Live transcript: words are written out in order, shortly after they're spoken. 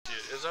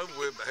it's over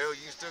with, but hell,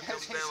 you can still come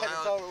to the damn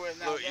house.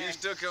 Look, you can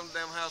still come to the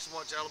damn house and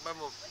watch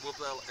Alabama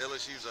whoop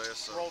LSU's ass.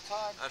 So. Roll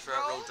Tide. That's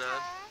right, Roll Tide.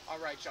 All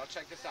right, y'all,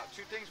 check this out.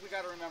 Two things we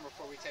got to remember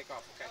before we take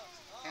off, okay?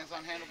 Hands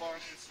on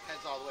handlebars,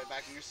 heads all the way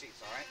back in your seats,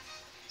 all right?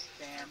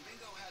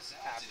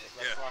 Fantastic.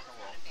 Let's rock and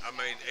roll. I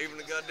mean, even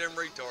the goddamn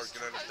retard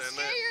can understand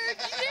that. You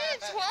did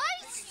it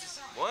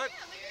twice. What?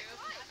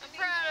 I'm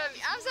proud of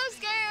you. I'm so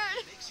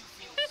scared.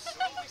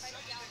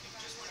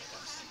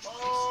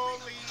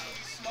 Holy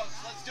smokes.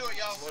 Let's do it,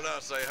 y'all. What I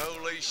say?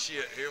 Holy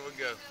shit. Here we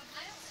go.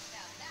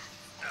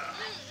 I'm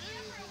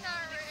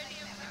not ready.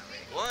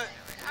 What?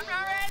 I'm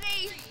not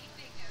ready.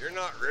 You're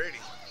not ready.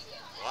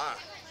 Why?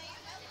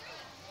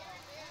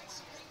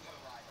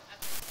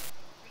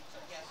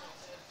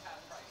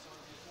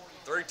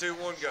 Three, two,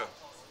 one, go.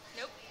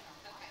 Nope.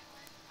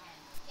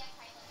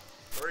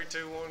 3,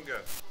 2, 1, go.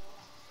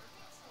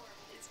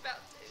 It's about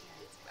to.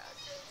 It's about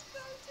to. It's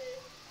about to.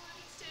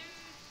 1, 2.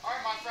 All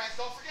right, my friends,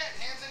 don't forget,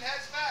 hands and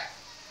heads back.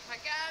 I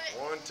got it.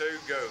 1, 2,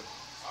 go.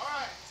 All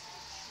right.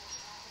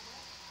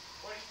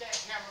 What do you think,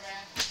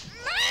 cameraman?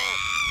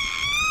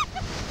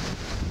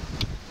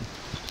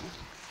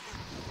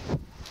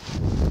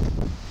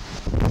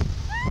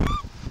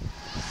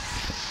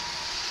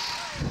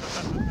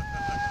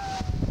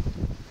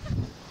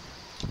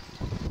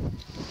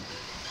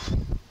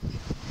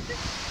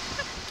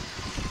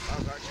 That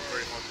was actually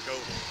pretty fucking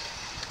cool.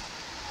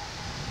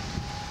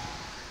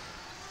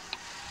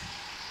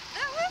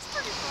 That was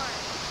pretty fun.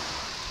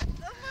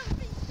 That must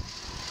be.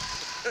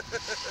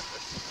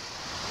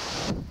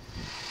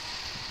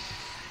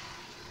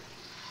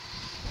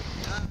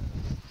 I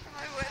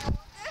wouldn't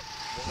want that.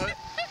 What?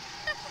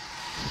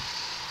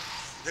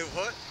 Do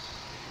what?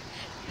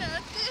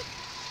 Nothing.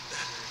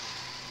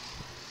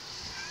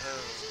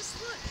 Just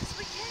look, it's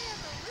we can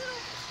a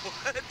little.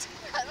 What?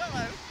 I don't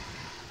know.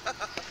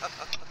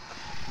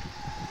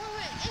 Oh,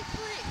 it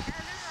clicked.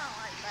 I do not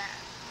like that.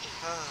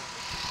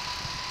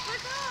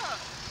 Look up.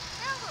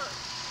 Now look.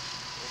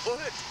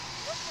 What?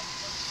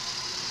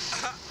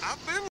 I've been